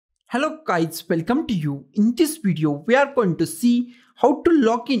Hello guys, welcome to you. In this video, we are going to see how to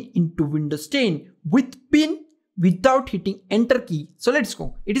log in into Windows 10 with PIN without hitting enter key. So let's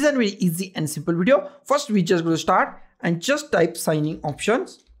go. It is a very easy and simple video. First, we just go to start and just type sign in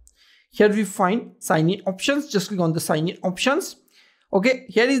options. Here we find sign in options. Just click on the sign in options. Okay,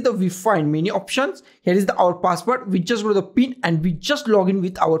 here is we find many options. Here is our password. We just go to the PIN and we just log in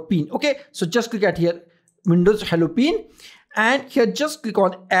with our PIN. Okay, so just click at here Windows Hello PIN. And here just click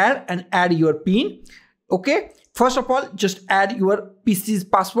on add and add your PIN. Okay, first of all, just add your PC's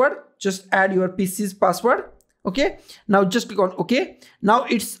password. Just add your PC's password. Okay, now just click on OK. Now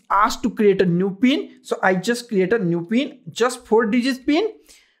it's asked to create a new PIN. So I just create a new PIN, just 4-digit PIN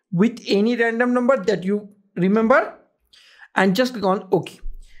with any random number that you remember, and just click on OK.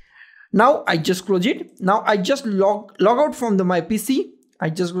 Now I just close it. Now I just log out from my PC.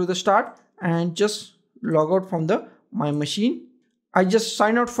 I just go to the start and just log out from my machine. I just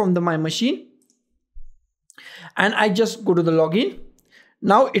sign out from my machine and I just go to the login.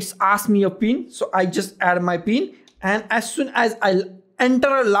 Now it's asked me a PIN, so I just add my PIN, and as soon as I enter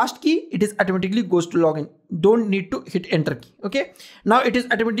a last key, it is automatically goes to login. Don't need to hit enter key. Okay, now it is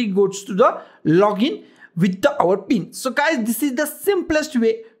automatically goes to the login with our PIN. So guys, this is the simplest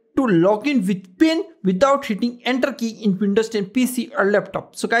way to log in with PIN without hitting enter key in Windows 10 PC or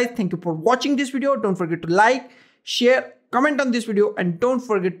laptop. So guys, thank you for watching this video. Don't forget to like, share, comment on this video, and don't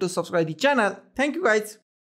forget to subscribe the channel. Thank you guys.